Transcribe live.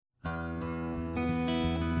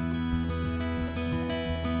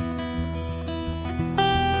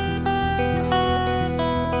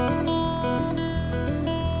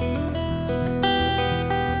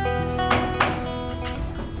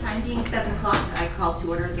I call to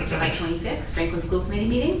order the July 25th Franklin School Committee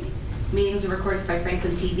meeting. Meetings are recorded by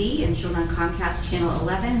Franklin TV and shown on Comcast Channel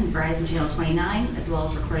 11 and Verizon Channel 29, as well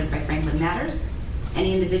as recorded by Franklin Matters.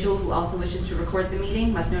 Any individual who also wishes to record the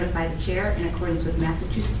meeting must notify the chair in accordance with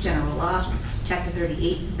Massachusetts General Law, Chapter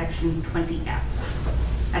 38, Section 20F.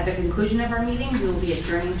 At the conclusion of our meeting, we will be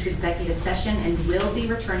adjourning to executive session and will be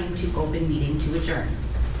returning to open meeting to adjourn.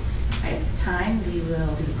 At this time, we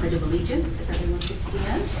will do the Pledge of Allegiance. If everyone could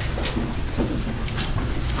stand.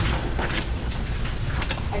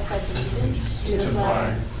 I pledge allegiance to the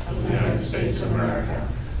flag of the United States of America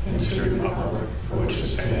and to the republic for which it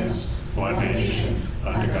stands, one nation,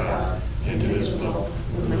 under God, indivisible,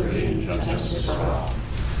 with liberty and justice for all.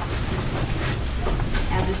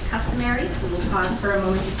 As is customary, we will pause for a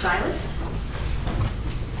moment of silence.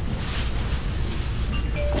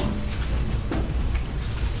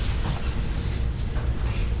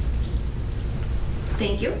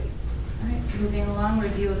 Thank you. All right, moving along,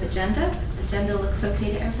 review of agenda. Agenda looks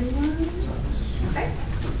okay to everyone? Okay.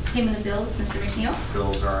 Payment of bills, Mr. McNeil?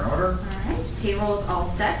 Bills are in order. All right, payroll is all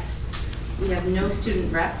set. We have no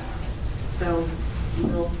student reps, so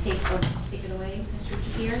we'll take it away, Mr.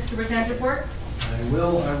 Jakir. Superintendent's report? I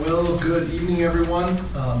will. Good evening, everyone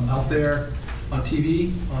out there on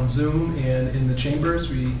TV, on Zoom, and in the chambers.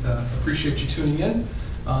 We appreciate you tuning in.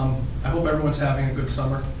 I hope everyone's having a good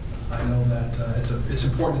summer. I know that it's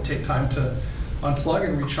important to take time to unplug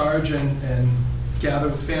and recharge and gather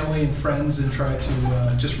with family and friends and try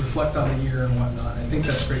to just reflect on the year and whatnot. I think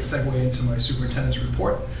that's a great segue into my superintendent's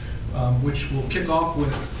report, which will kick off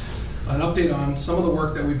with an update on some of the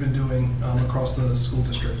work that we've been doing across the school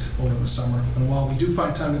district over the summer. And while we do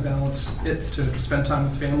find time to balance it to spend time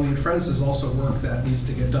with family and friends, there's also work that needs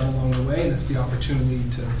to get done along the way, and it's the opportunity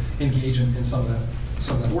to engage in some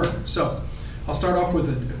of that work. So I'll start off with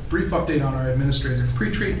a brief update on our administrative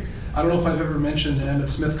pre-treat. I don't know if I've ever mentioned the Emmett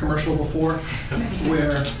Smith commercial before,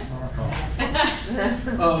 where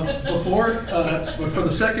but for the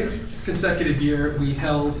second consecutive year, we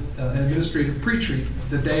held an administrative pre-treat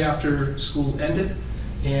the day after school ended,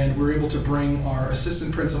 and we were able to bring our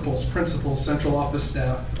assistant principals, central office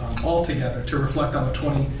staff, all together to reflect on the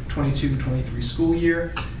 2022-23 school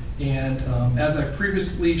year. And as I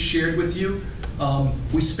previously shared with you,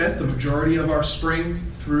 we spent the majority of our spring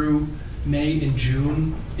through May and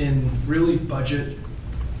June in really budget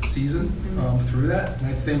season through that. And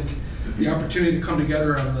I think the opportunity to come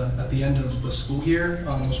together at the end of the school year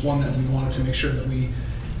was one that we wanted to make sure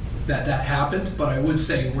that happened. But I would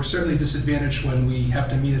say we're certainly disadvantaged when we have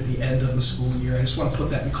to meet at the end of the school year. I just want to put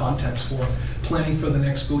that in context for planning for the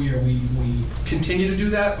next school year. We continue to do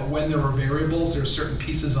that, but when there are variables, there are certain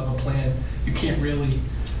pieces of a plan you can't really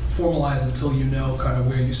formalize until you know kind of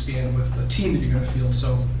where you stand with the team that you're going to field.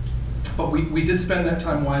 So, but we did spend that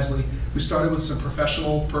time wisely. We started with some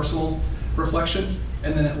professional, personal reflection,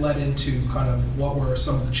 and then it led into kind of what were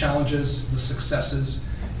some of the challenges, the successes,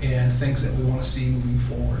 and things that we want to see moving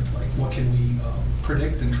forward. Like what can we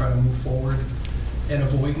predict and try to move forward and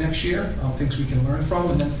avoid next year, things we can learn from,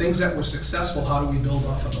 and then things that were successful, how do we build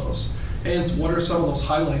off of those? And what are some of those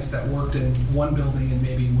highlights that worked in one building and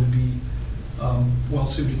maybe would be well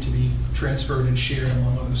suited to be transferred and shared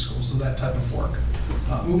among other schools, so that type of work.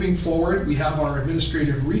 Moving forward, we have our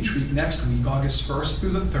administrative retreat next week, August 1st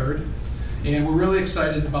through the 3rd, and we're really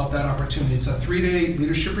excited about that opportunity. It's a 3-day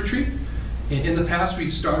leadership retreat. In the past,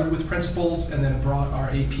 we've started with principals and then brought our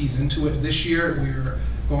APs into it. This year, we're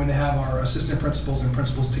going to have our assistant principals and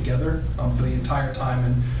principals together for the entire time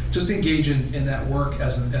and just engage in that work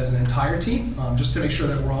as an entire team, just to make sure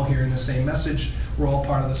that we're all hearing the same message, we're all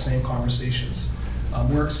part of the same conversations.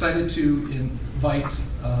 We're excited to invite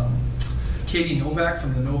Katie Novak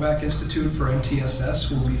from the Novak Institute for MTSS,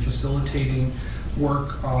 who will be facilitating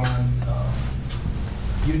work on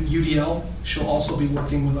UDL. She'll also be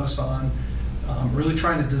working with us on really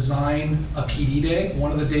trying to design a PD day.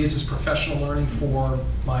 One of the days is professional learning for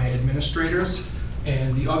my administrators,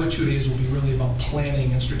 and the other 2 days will be really about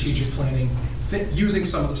planning and strategic planning, using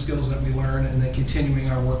some of the skills that we learn, and then continuing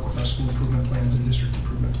our work with our school improvement plans and district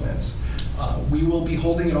improvement plans. We will be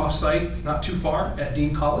holding it off-site, not too far, at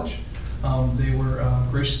Dean College. They were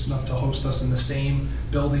gracious enough to host us in the same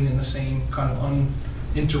building, in the same kind of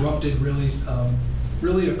uninterrupted,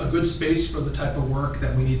 really a good space for the type of work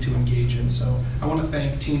that we need to engage in. So I want to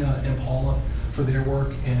thank Tina and Paula for their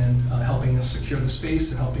work and helping us secure the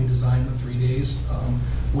space and helping design the 3 days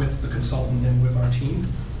with the consultant and with our team.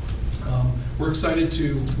 We're excited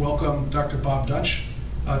to welcome Dr. Bob Dutch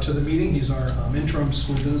to the meeting. He's our interim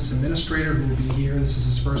school business administrator who will be here. This is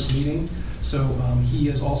his first meeting. So he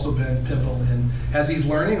has also been pivotal in, as he's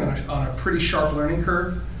learning on a pretty sharp learning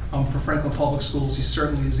curve, for Franklin Public Schools. He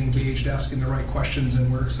certainly is engaged, asking the right questions,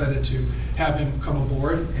 and we're excited to have him come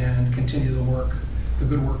aboard and continue the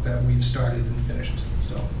good work that we've started and finished.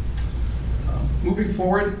 So, moving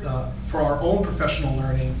forward, for our own professional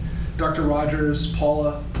learning, Dr. Rogers,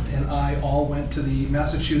 Paula, and I all went to the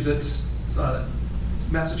Massachusetts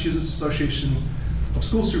Association of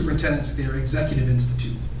School Superintendents, their Executive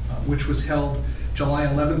Institute, which was held July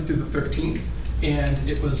 11th through the 13th. And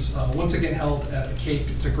it was once again held at the Cape.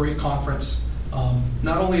 It's a great conference.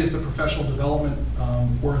 Not only is the professional development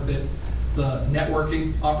worth it, the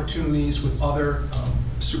networking opportunities with other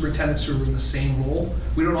superintendents who are in the same role.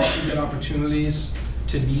 We don't often get opportunities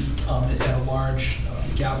to meet at a large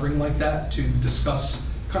gathering like that to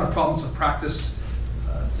discuss kind of problems of practice,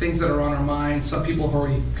 things that are on our mind. Some people have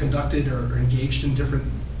already conducted or engaged in different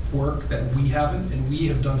work that we haven't, and we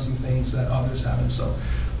have done some things that others haven't. So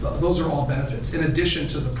those are all benefits, in addition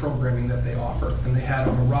to the programming that they offer. And they had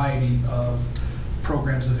a variety of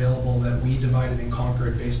programs available that we divided and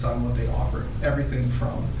conquered based on what they offered. Everything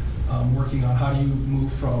from working on how do you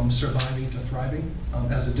move from surviving to thriving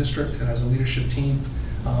as a district and as a leadership team.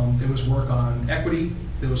 There was work on equity.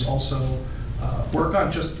 There was also work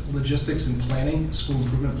on just logistics and planning, school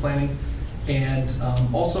improvement planning, and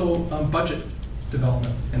also budget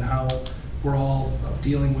development and how we're all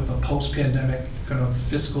dealing with a post-pandemic kind of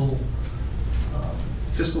fiscal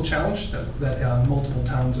challenge that multiple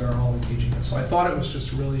towns are all engaging in. So I thought it was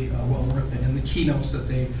just really well worth it. And the keynotes that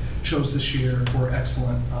they chose this year were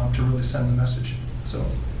excellent to really send the message. So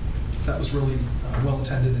that was really well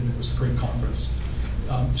attended, and it was a great conference.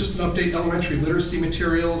 Just an update, elementary literacy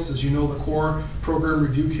materials. As you know, the core program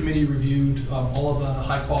review committee reviewed all of the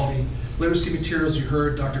high quality literacy materials. You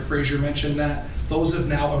heard Dr. Frazier mention that. Those have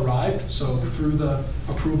now arrived, so through the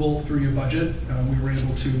approval, through your budget, we were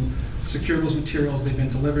able to secure those materials. They've been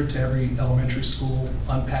delivered to every elementary school,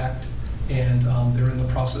 unpacked, and they're in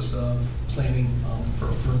the process of planning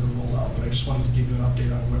for further rollout. But I just wanted to give you an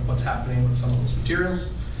update on what's happening with some of those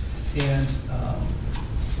materials. And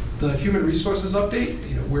the human resources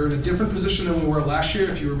update, we're in a different position than we were last year.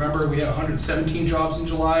 If you remember, we had 117 jobs in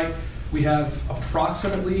July. We have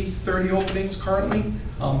approximately 30 openings currently.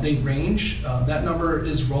 They range. That number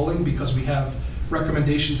is rolling because we have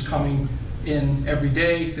recommendations coming in every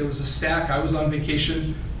day. There was a stack. I was on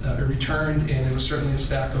vacation, I returned, and there was certainly a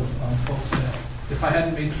stack of folks that, if I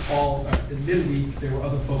hadn't made the call in midweek, there were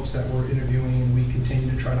other folks that were interviewing, and we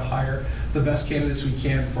continue to try to hire the best candidates we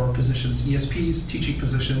can for positions, ESPs, teaching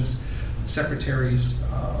positions, secretaries,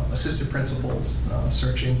 assistant principals,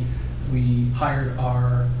 searching. We hired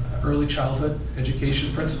our early childhood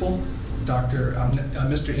education principal,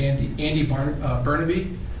 Mr. Andy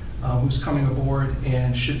Burnaby, who's coming aboard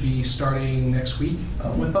and should be starting next week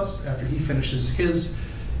with us after he finishes his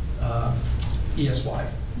ESY,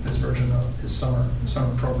 his version of his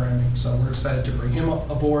summer programming. So we're excited to bring him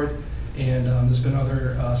aboard, and there's been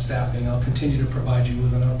other staffing. I'll continue to provide you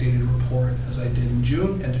with an updated report as I did in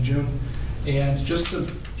June, end of June. And just to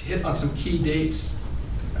hit on some key dates,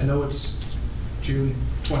 I know it's June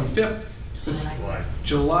 25th.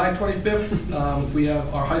 July 25th, we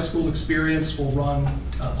have our high school experience will run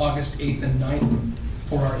August 8th and 9th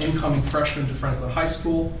for our incoming freshmen to Franklin High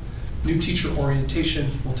School. New teacher orientation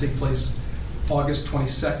will take place August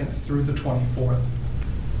 22nd through the 24th.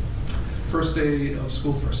 First day of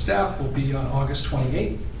school for staff will be on August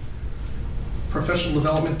 28th. Professional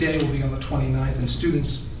Development Day will be on the 29th, and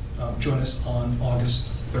students join us on August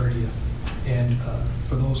 30th. And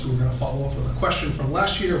for those who are going to follow up with a question from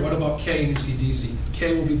last year, what about K and ECDC?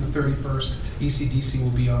 K will be the 31st, ECDC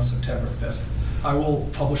will be on September 5th. I will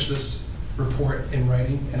publish this report in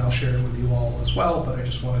writing, and I'll share it with you all as well, but I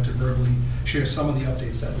just wanted to verbally share some of the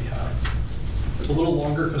updates that we have. It's a little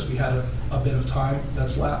longer because we had a bit of time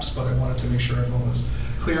that's lapsed, but I wanted to make sure everyone was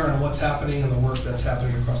clear on what's happening and the work that's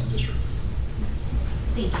happening across the district.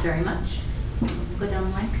 Thank you very much. Go down the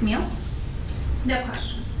line. Camille? No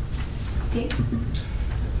questions. Dave?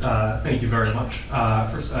 Thank you very much.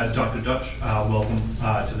 First, Dr. Dutch, welcome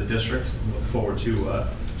to the district. Look forward to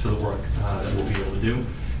the work that we'll be able to do.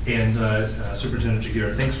 And Superintendent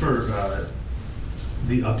Jagira, thanks for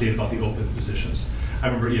the update about the open positions. I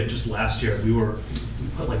remember, just last year we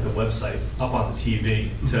put like the website up on the TV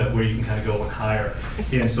to where you can kind of go and hire,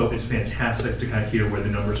 and so it's fantastic to kind of hear where the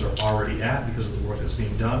numbers are already at because of the work that's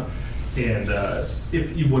being done. And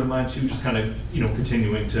if you wouldn't mind too, just kind of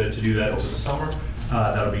continuing to do that over the summer,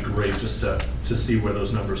 that would be great just to see where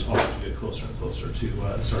those numbers are as we get closer and closer to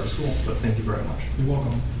the start of school. But thank you very much. You're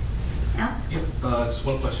welcome. Al? Yep. Just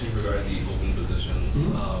one question regarding the open positions.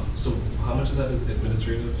 Mm-hmm. So how much of that is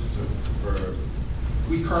administrative? For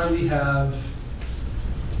We currently have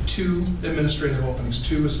 2 administrative openings,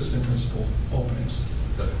 2 assistant principal openings.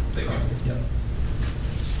 Okay, thank you. Yep.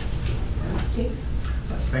 Dave?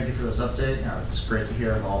 Thank you for this update. It's great to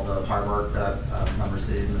hear of all the hard work that members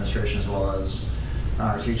of the administration as well as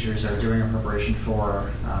our teachers are doing in preparation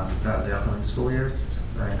for the upcoming school year. It's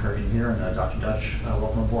very encouraging to hear. And Dr. Dutch,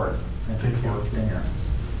 welcome aboard. Thank you for being here.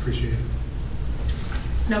 Appreciate it.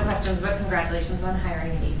 No questions, but congratulations on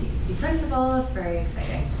hiring an ACPC principal. It's very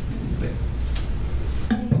exciting.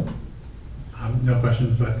 No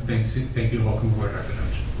questions, but thank you. Welcome aboard, Dr.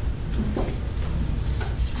 Dutch.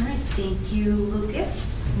 All right, thank you, Lucas.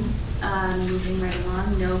 Moving right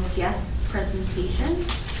along, no guest presentation,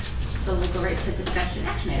 so we'll go right to discussion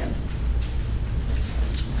action items.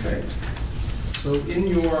 Okay. So in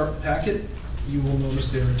your packet, you will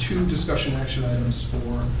notice there are 2 discussion action items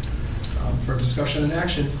for discussion and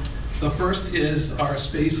action. The first is our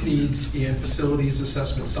Space Needs and Facilities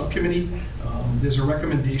Assessment Subcommittee. There's a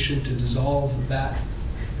recommendation to dissolve that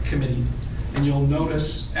committee. And you'll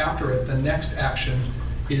notice after it, the next action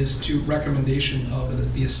is to recommendation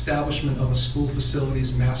of the establishment of a school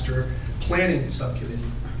facilities master planning subcommittee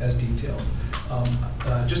as detailed.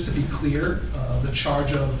 Just to be clear, the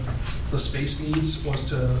charge of the space needs was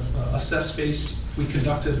to assess space. We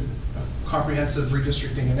conducted a comprehensive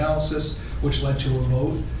redistricting analysis, which led to a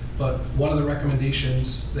vote. But one of the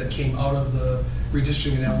recommendations that came out of the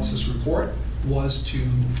redistricting analysis report was to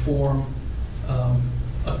form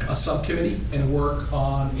a subcommittee and work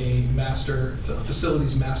on a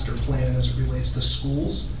facilities master plan as it relates to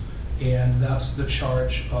schools. And that's the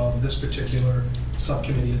charge of this particular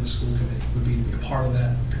subcommittee of the school committee, would be to be a part of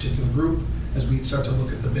that particular group as we start to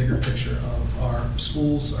look at the bigger picture of our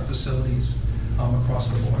schools, our facilities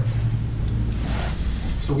across the board.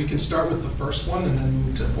 So we can start with the first one and then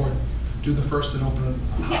move to, or do the first and open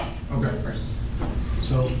it. Yeah, we'll Okay. go first.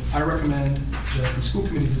 So I recommend that the school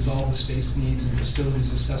committee dissolve the Space Needs and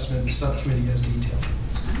Facilities Assessment Subcommittee as detailed.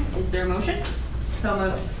 All right, is there a motion? So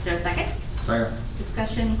moved. Is there a second? Second.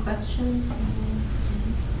 Discussion, questions?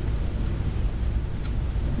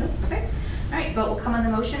 No? Okay. All right, vote will come on the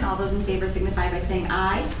motion. All those in favor signify by saying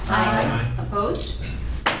aye. Aye. Opposed?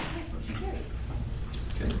 Okay, motion carries.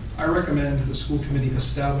 Okay. I recommend that the school committee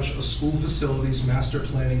establish a school facilities master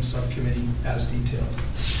planning subcommittee as detailed.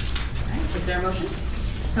 All right, is there a motion?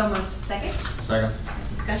 So moved. Second? Second.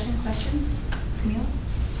 Discussion, questions? Camille?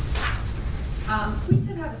 We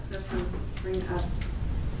did have a citizen bring up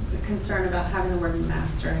the concern about having the word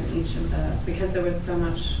master in each of the, because there was so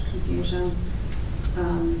much confusion.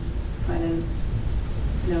 So I didn't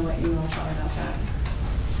know what you all thought about that.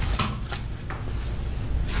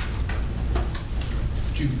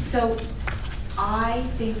 Do you- So I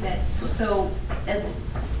think that, so as,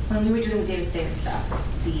 when we were doing the Davis stuff,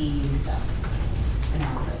 the stuff,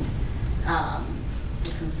 analysis,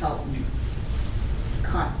 the consultant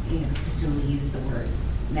consistently used the word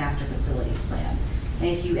master facilities plan. And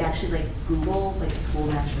if you actually like Google like school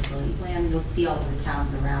master facility plan, you'll see all of the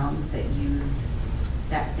towns around that use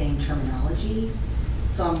that same terminology.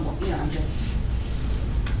 So I'm just,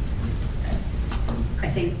 I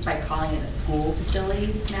think by calling it a school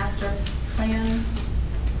facilities master plan,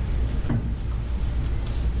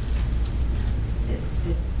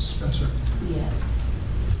 it Spencer, yes,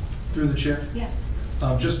 through the chair. yeah.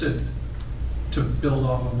 Just to build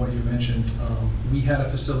off of what you mentioned, we had a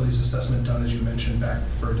facilities assessment done, as you mentioned, back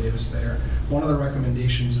for Davis there. One of the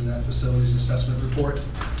recommendations in that facilities assessment report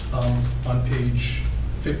on page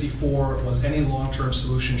 54 was any long-term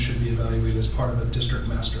solution should be evaluated as part of a district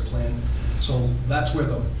master plan. So that's where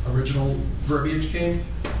the original verbiage came.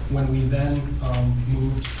 When we then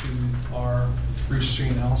moved to our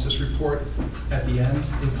redistricting analysis report at the end,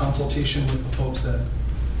 in consultation with the folks that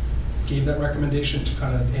gave that recommendation to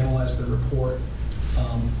kind of analyze the report,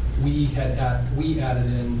 we added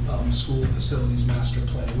in school facilities master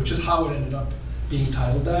plan, which is how it ended up being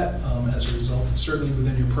titled that. As a result, it's certainly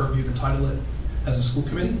within your purview to title it as a school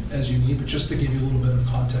committee as you need, but just to give you a little bit of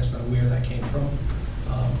context on where that came from,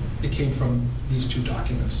 it came from these 2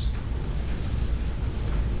 documents.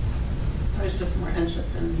 I was just more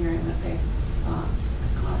interested in hearing what they thought.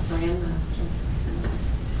 I call it brand master.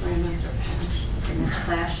 Brand master.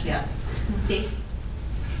 Flash, yeah. Dave?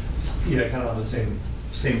 Yeah, kind of on the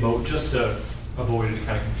same boat, just to avoid any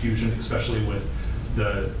kind of confusion, especially with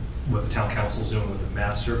what the town council's doing with the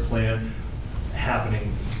master plan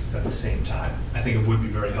happening at the same time. I think it would be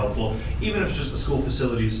very helpful, even if it's just the school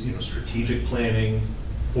facilities, strategic planning,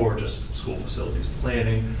 or just school facilities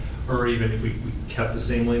planning, or even if we kept the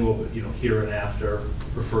same lingo, but here and after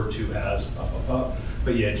referred to as blah, blah, blah.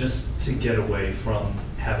 But yeah, just to get away from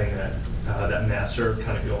having that master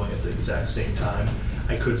kind of going at the exact same time.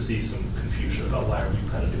 I could see some confusion about why are we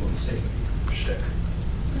kind of doing the same shtick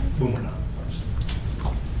when we're not.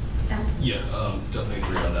 Yeah, definitely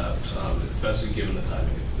agree on that, especially given the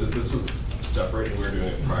timing. If this was separate and we were doing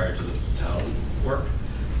it prior to the town work,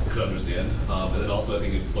 I could understand. And then also I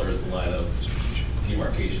think it blurs the line of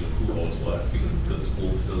demarcation of who owns what, because the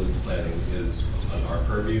school facilities planning is on our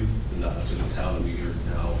purview, and not necessarily the town, and we are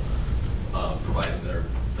now providing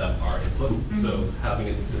our input. So having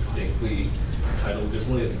it distinctly titled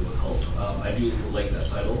differently, I think will help. I do like that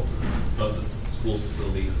title of the school's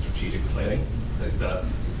facilities strategic planning. I think that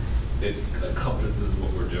it encompasses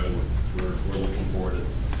what we're doing. We're looking forward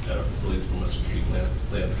at our facilities from a strategic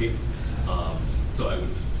landscape. So I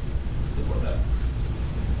would support that.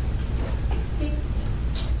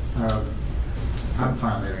 I'm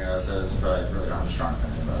fine leaving it as is, but I really don't have a strong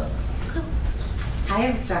opinion about it. I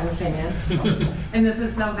have a strong opinion, and this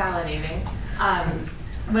is so validating.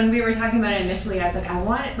 When we were talking about it initially, I was like, I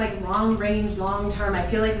want it like long range, long term. I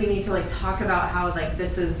feel like we need to like talk about how like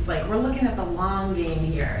this is like we're looking at the long game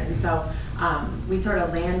here, and so we sort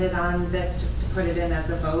of landed on this just to put it in as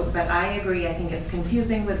a vote. But I agree. I think it's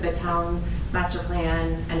confusing with the town master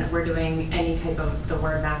plan, and we're doing any type of the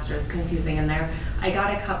word master is confusing in there. I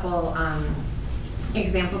got a couple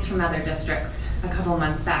examples from other districts a couple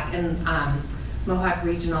months back, and Mohawk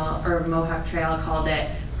Regional or Mohawk Trail called it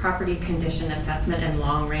property condition assessment and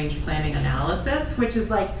long-range planning analysis, which is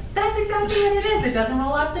like, that's exactly what it is. It doesn't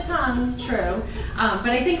roll off the tongue, true. But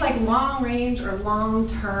I think like long-range or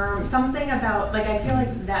long-term, something about, like I feel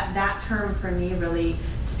like that term for me really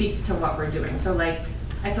speaks to what we're doing. So like,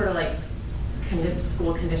 I sort of like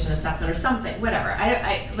school condition assessment or something, whatever.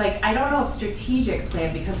 I don't know if strategic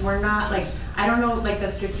plan, because we're not like, I don't know, like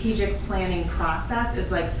the strategic planning process is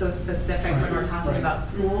like so specific when we're talking about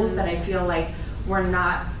schools that I feel like we're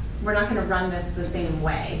not going to run this the same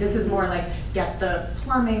way. This is more like get the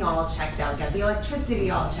plumbing all checked out, get the electricity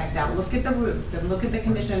all checked out, look at the roofs and look at the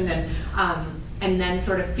condition, and then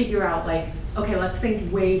sort of figure out like, okay, let's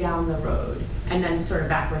think way down the road and then sort of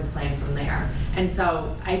backwards plan from there. And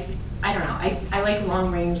so I don't know, I like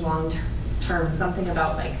long range, long term, something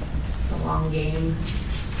about like the long game.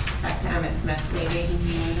 Back to Emmett Smith, maybe.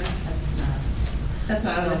 That's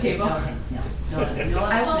not on the table. No,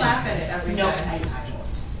 I will laugh at it every no, time. I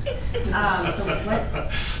won't. So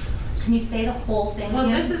what, can you say the whole thing Well,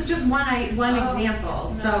 again? this is just one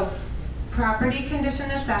example. No. So, property condition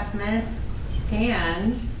assessment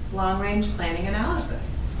and long-range planning analysis.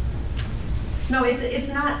 No, it's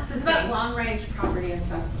not It's about succinct. long-range property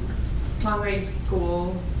assessment. Long-range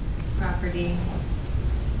school property.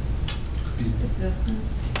 Assessment.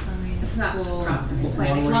 Long-range It's not school property.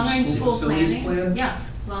 planning. Long-range Long-range school school facilities planning. plan? Yeah,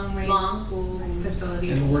 long-range Long. school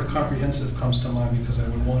facilities. And the word comprehensive comes to mind because I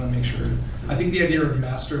would want to make sure, I think the idea of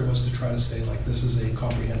master was to try to say like, this is a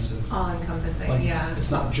comprehensive, All encompassing, like, yeah.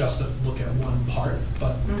 it's not just a look at one part,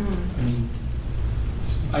 but Mhm. I mean,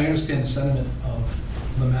 I understand the sentiment of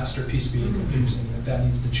the master piece being Mhm. confusing, that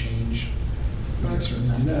needs to change. We can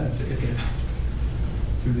certainly do that if it,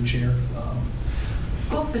 through the chair.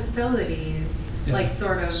 School facilities, Yeah, like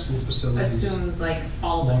sort of school facilities, assumes like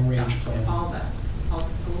all the long-range stuff, plan. all the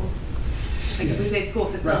schools. Like if we Yeah. say school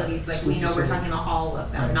facilities, like School we know we're facility. talking about all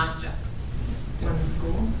of them, Right. not just one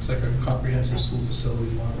school. It's like a comprehensive school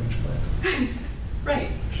facilities long-range plan. Right.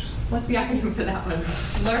 What's the acronym for that one?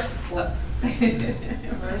 LRSFLIP.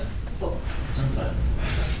 LRSFLIP. Sometimes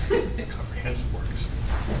comprehensive works.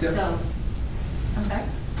 Yeah. So, I'm sorry?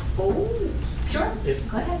 Oh. Sure, If-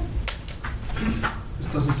 go ahead. This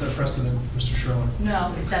doesn't set precedent, Mr. Sherlock.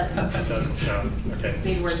 No, it doesn't. It doesn't, no. Okay.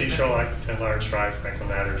 Need words Steve for- Sherlock, 10 Lawrence Drive, Franklin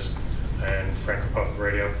Matters, and Franklin Public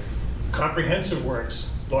Radio. Comprehensive works,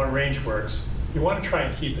 long range works. You want to try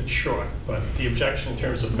and keep it short, but the objection in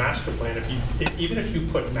terms of master plan, even if you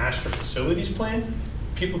put master facilities plan,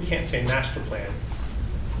 people can't say master plan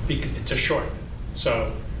because it's a short.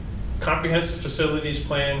 So comprehensive facilities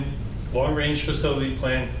plan, long range facility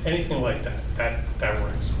plan, anything like that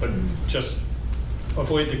works. But just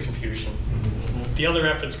avoid the confusion. The other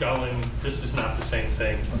effort's going, this is not the same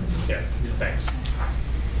thing. Yeah, thanks.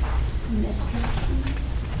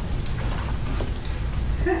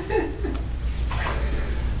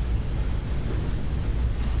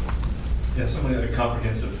 Yeah, somebody had a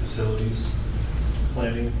comprehensive facilities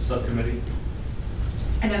planning subcommittee.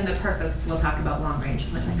 And then the purpose, we'll talk about long-range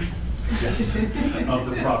planning. Yes, of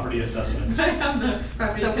the property assessments, I have the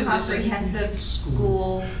property So condition. comprehensive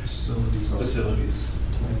school, Facilities. facilities.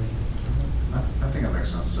 I think it makes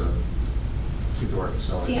sense to keep the word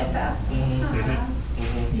facility. CSF. That's not bad.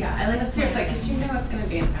 Yeah, I like Seriously, because you know it's going to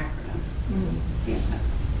be an acronym. Mhm. CSF.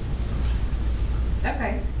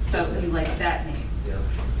 okay, so you like that name? Yeah.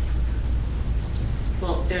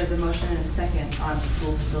 Well, there's a motion and a second on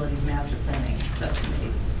school facilities master planning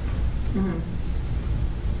subcommittee. Mhm.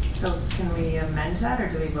 So can we amend that, or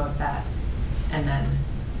do we vote that and then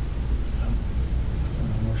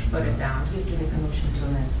vote it down? You have to make a motion to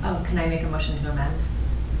amend. Oh, can I make a motion to amend?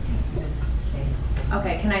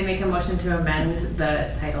 Okay, can I make a motion to amend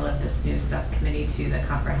the title of this new subcommittee to the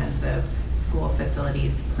Comprehensive School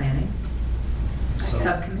Facilities Planning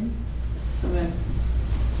Subcommittee? So moved.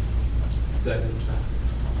 Second.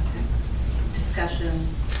 Okay. Discussion,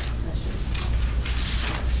 questions?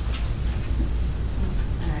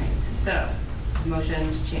 All right, so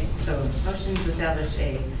motion to change, motion to establish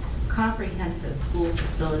a comprehensive school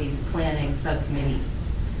facilities planning subcommittee.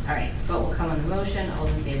 All right, vote will come on the motion. All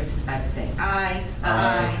those in favor signify by saying aye.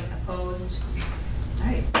 Aye. Opposed? All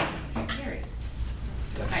right, motion carries.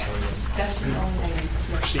 All right, discussion only items.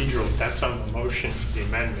 Procedural, that's on the motion for the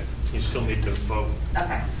amendment. You still need to vote.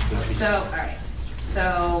 Okay, so, all right.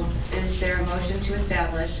 So is there a motion to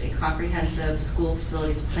establish a comprehensive school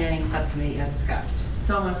facilities planning subcommittee as discussed?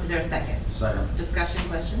 So moved. Is there a second? Second. Discussion,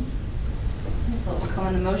 question? Vote will come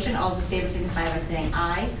on the motion. All those in favor signify by saying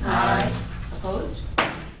aye. Aye. Opposed?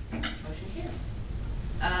 Motion carries.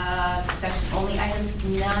 Discussion only items,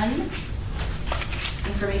 none.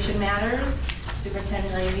 Information matters.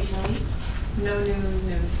 Superintendent evaluation week. No new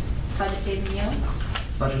news. Budget David Neal.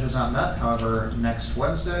 Budget has not met, however, next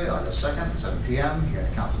Wednesday, August 2nd, 7 p.m., here at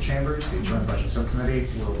the Council Chambers, the Joint Budget Subcommittee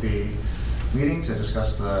will be meeting to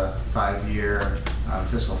discuss the 5-year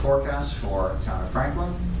fiscal forecast for the town of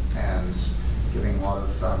Franklin and giving a lot of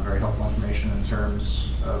very helpful information in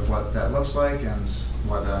terms of what that looks like and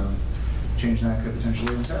what change that could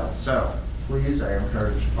potentially entail. So please, I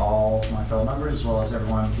encourage all my fellow members as well as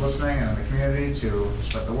everyone listening and in the community to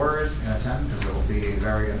spread the word and attend because it will be a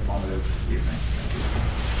very informative evening. Thank you.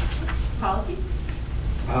 Policy.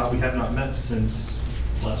 We have not met since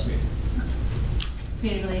last meeting.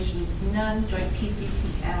 Community relations, none. Joint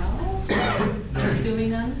PCCL. I'm assuming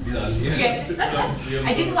none. None. Okay.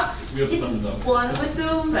 I didn't want to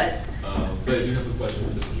assume, but But I do have a question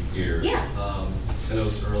for Mr. Gear. Yeah. I know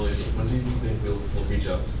it's early, but when do you think we'll reach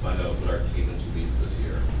out to find out what our cadence will be this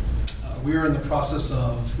year? We are in the process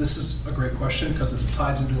of, this is a great question because it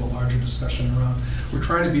ties into a larger discussion around, we're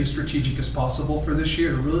trying to be as strategic as possible for this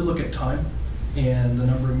year to really look at time and the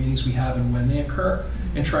number of meetings we have and when they occur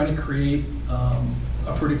and trying to create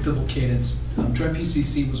a predictable cadence. Joint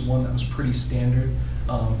PCC was one that was pretty standard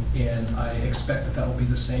and I expect that that will be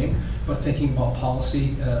the same. But thinking about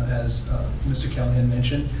policy, as Mr. Callahan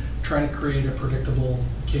mentioned, trying to create a predictable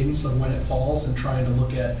cadence of when it falls and trying to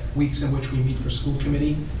look at weeks in which we meet for school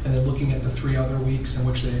committee and then looking at the 3 other weeks in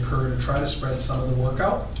which they occur to try to spread some of the work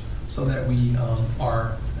out so that we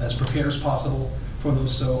are as prepared as possible for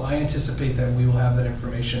those. So I anticipate that we will have that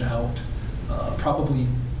information out probably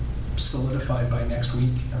solidified by next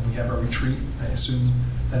week. And we have our retreat. I assume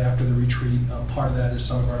that after the retreat, part of that is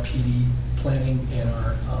some of our PD planning and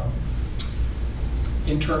our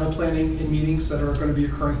internal planning in meetings that are going to be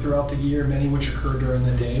occurring throughout the year, many which occur during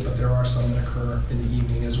the day, but there are some that occur in the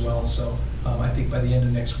evening as well. So I think by the end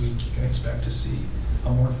of next week, you can expect to see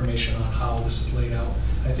more information on how this is laid out.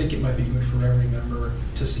 I think it might be good for every member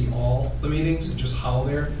to see all the meetings and just how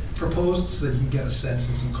they're proposed so that you can get a sense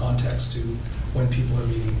and some context to when people are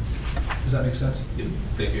meeting. Does that make sense? Yep.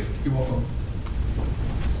 Thank you. You're welcome.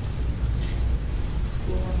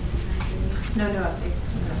 school superintendent. No updates.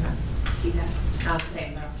 No. CPAC.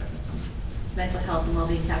 Same though for this one. Mental health and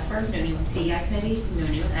wellbeing task force. No new. DI committee. No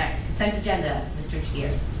new. All right, consent agenda, Mr.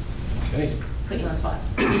 Shakir. Okay. Put you on the spot.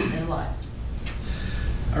 And what?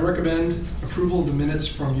 I recommend approval of the minutes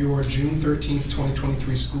from your June 13th,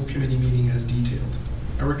 2023 school committee meeting as detailed.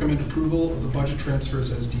 I recommend approval of the budget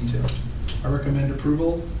transfers as detailed. I recommend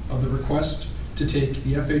approval of the request to take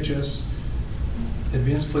the FHS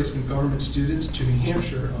Advanced Placement Government students to New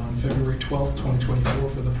Hampshire on February 12th, 2024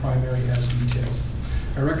 for the primary as detailed.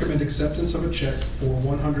 I recommend acceptance of a check for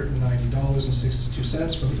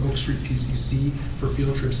 $190.62 from the Oak Street PCC for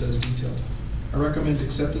field trips as detailed. I recommend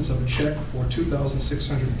acceptance of a check for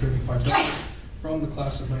 $2,635 from the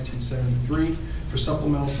class of 1973 for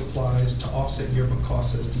supplemental supplies to offset yearbook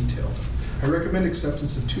costs as detailed. I recommend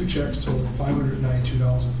acceptance of 2 checks totaling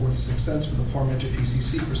 $592.46 from the Parmenter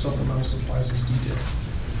PCC for supplemental supplies as detailed.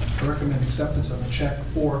 I recommend acceptance of a check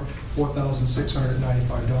for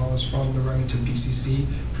 $4,695 from the Remington PCC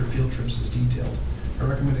for field trips as detailed. I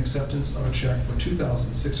recommend acceptance of a check for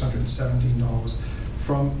 $2,617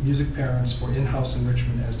 from Music Parents for in-house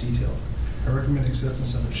enrichment as detailed. I recommend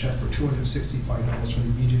acceptance of a check for $265 from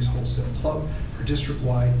the BJ's Wholesale Club for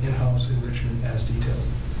district-wide in-house enrichment as detailed.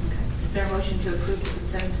 Okay. Is there a motion to approve the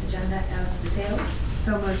consent agenda as detailed?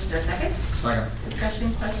 So moved. Is there a second? Second.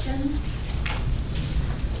 Discussion, questions?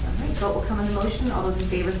 All right, vote will come on the motion. All those in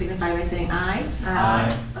favor signify by saying aye.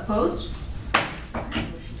 Aye. Opposed? All right,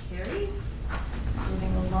 motion carries.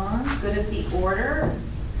 Moving along, good of the order.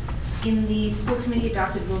 In the school committee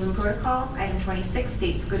adopted rules and protocols, item 26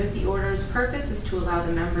 states good of the order's purpose is to allow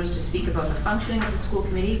the members to speak about the functioning of the school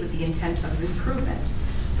committee with the intent of improvement.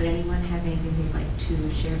 Would anyone have anything they'd like to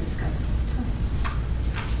share or discuss at this time?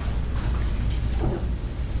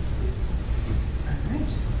 All right.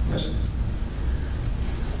 Yes.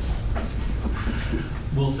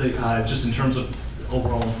 We'll say, just in terms of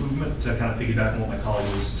overall improvement, to kind of piggyback on what my colleague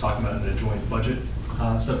was talking about in the joint budget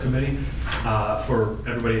subcommittee, for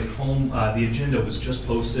everybody at home, the agenda was just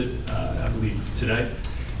posted, I believe, today.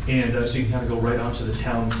 And so you can kind of go right onto the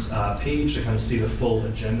town's page to kind of see the full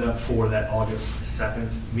agenda for that August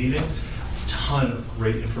 2nd meeting. Ton of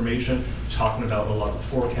great information, talking about a lot of the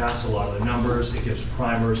forecasts, a lot of the numbers. It gives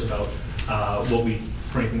primers about what we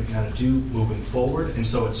Franklin can kind of do moving forward. And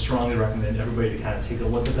so I'd strongly recommend everybody to kind of take a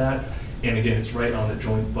look at that. And again, it's right on the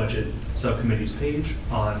joint budget subcommittee's page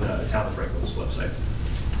on Town of Franklin's website.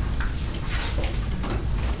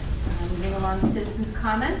 Moving along to citizens'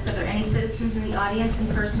 comments. Are there any citizens in the audience, in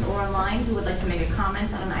person or online, who would like to make a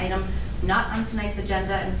comment on an item not on tonight's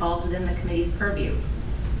agenda and falls within the committee's purview?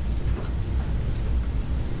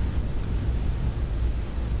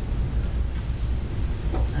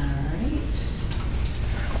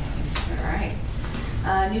 All right.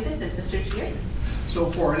 New business, Mr. Gier.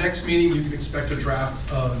 So for our next meeting, you can expect a draft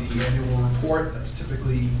of the annual report. That's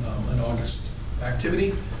typically an August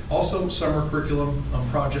activity. Also, summer curriculum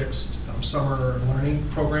projects, summer learning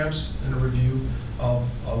programs, and a review of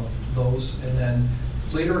those. And then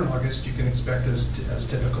later in August, you can expect, as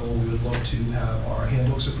typical, we would look to have our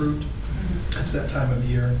handbooks approved. It's that time of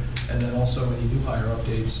year. And then also any new hire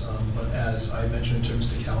updates. But as I mentioned to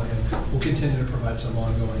Mr. Callahan, we'll continue to provide some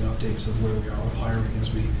ongoing updates of where we are with hiring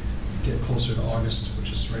as we get closer to August,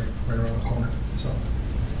 which is right around the corner. So,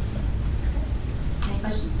 Any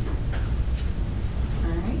questions?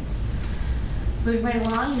 All right. Moving right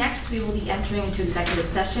along, next we will be entering into executive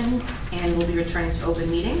session and we'll be returning to open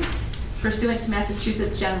meeting. Pursuant to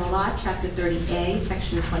Massachusetts General Law, Chapter 30A,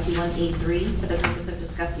 Section 21A3, for the purpose of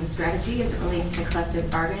discussing strategy as it relates to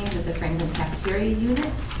collective bargaining with the Franklin Cafeteria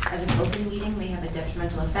Unit, as an open meeting may have a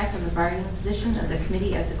detrimental effect on the bargaining position of the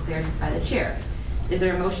committee as declared by the chair. Is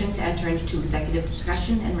there a motion to enter into executive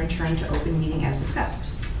discussion and return to open meeting as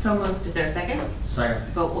discussed? So moved. Is there a second?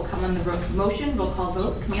 Second. Vote will come on the motion. Roll call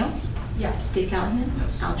vote. Camille? Yes. Dave Callahan?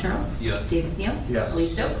 Yes. Al Charles? Yes. David Neal? Yes.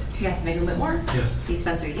 Elise Stokes? Yes. Megan Whitmore? Yes. Steve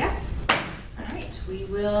Spencer, yes. All right, we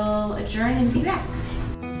will adjourn and be back.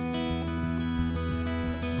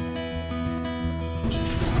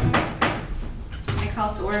 I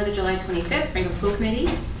call to order the July 25th Franklin School Committee,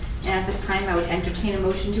 and at this time I would entertain a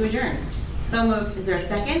motion to adjourn. So moved. Is there a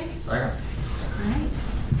second? Second. All right.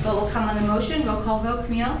 Vote will come on the motion. Roll call vote.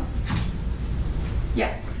 Camille?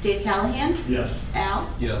 Yes. Dave Callahan? Yes. Al?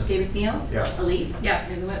 Yes. David Neal? Yes. Elise? Yes.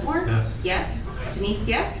 Megan Whitmore? Yes. Yes. Denise,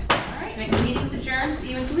 yes. All right, meeting's adjourned.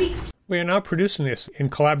 See you in 2 weeks. We are now producing this in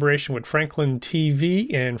collaboration with Franklin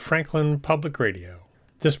TV and Franklin Public Radio.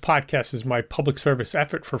 This podcast is my public service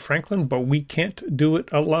effort for Franklin, but we can't do it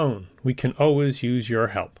alone. We can always use your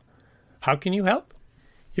help. How can you help?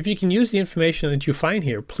 If you can use the information that you find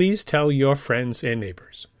here, please tell your friends and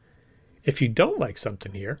neighbors. If you don't like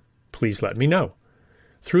something here, please let me know.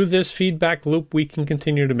 Through this feedback loop, we can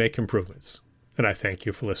continue to make improvements. And I thank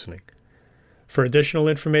you for listening. For additional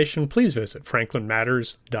information, please visit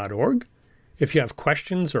franklinmatters.org. If you have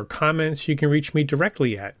questions or comments, you can reach me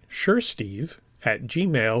directly at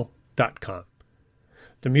suresteve@gmail.com.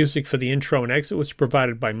 The music for the intro and exit was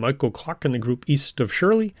provided by Michael Clark and the group East of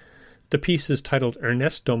Shirley. The piece is titled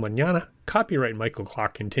Ernesto Mañana, copyright Michael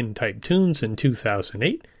Clark and Tintype Tunes in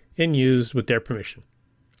 2008, and used with their permission.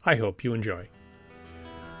 I hope you enjoy.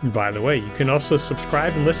 And by the way, you can also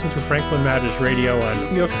subscribe and listen to Franklin Matters Radio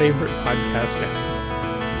on your favorite podcast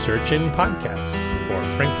app. Search in podcasts for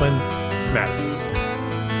Franklin Matters.